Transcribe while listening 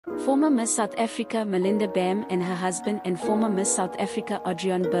Former Miss South Africa Melinda Bam and her husband and former Miss South Africa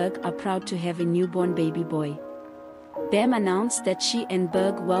Adrian Berg are proud to have a newborn baby boy. Bam announced that she and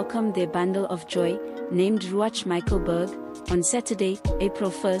Berg welcomed their bundle of joy, named Ruach Michael Berg, on Saturday, April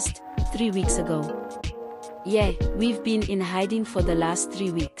 1st, 3 weeks ago. "Yeah, we've been in hiding for the last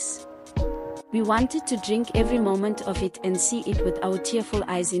 3 weeks. We wanted to drink every moment of it and see it with our tearful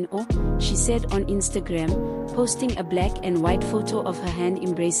eyes in awe," she said on Instagram, posting a black and white photo of her hand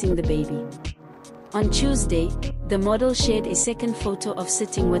embracing the baby. On Tuesday, the model shared a second photo of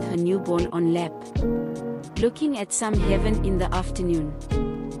sitting with her newborn on lap, looking at some heaven in the afternoon.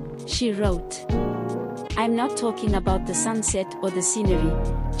 She wrote, "I'm not talking about the sunset or the scenery,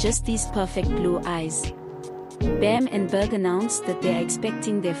 just these perfect blue eyes." Bam and Berg announced that they are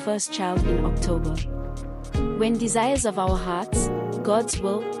expecting their first child in October. "When desires of our hearts, God's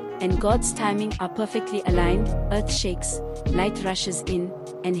will, and God's timing are perfectly aligned, earth shakes, light rushes in,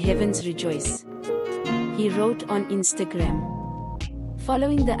 and heavens rejoice," he wrote on Instagram.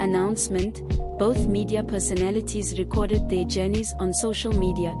 Following the announcement, both media personalities recorded their journeys on social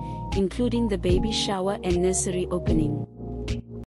media, including the baby shower and nursery opening.